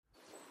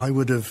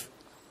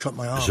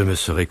Je me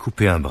serais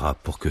coupé un bras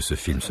pour que ce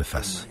film se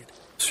fasse.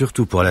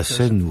 Surtout pour la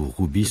scène où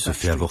Ruby se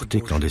fait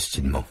avorter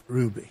clandestinement.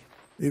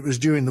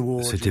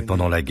 C'était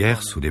pendant la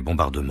guerre, sous les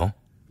bombardements.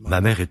 Ma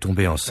mère est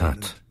tombée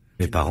enceinte.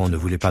 Mes parents ne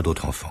voulaient pas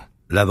d'autres enfants.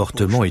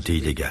 L'avortement était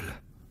illégal.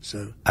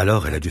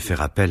 Alors elle a dû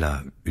faire appel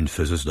à une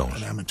faiseuse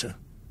d'ange.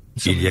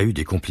 Il y a eu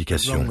des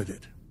complications.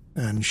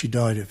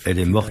 Elle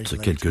est morte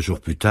quelques jours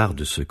plus tard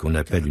de ce qu'on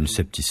appelle une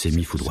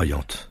septicémie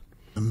foudroyante.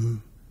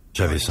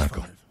 J'avais 5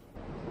 ans.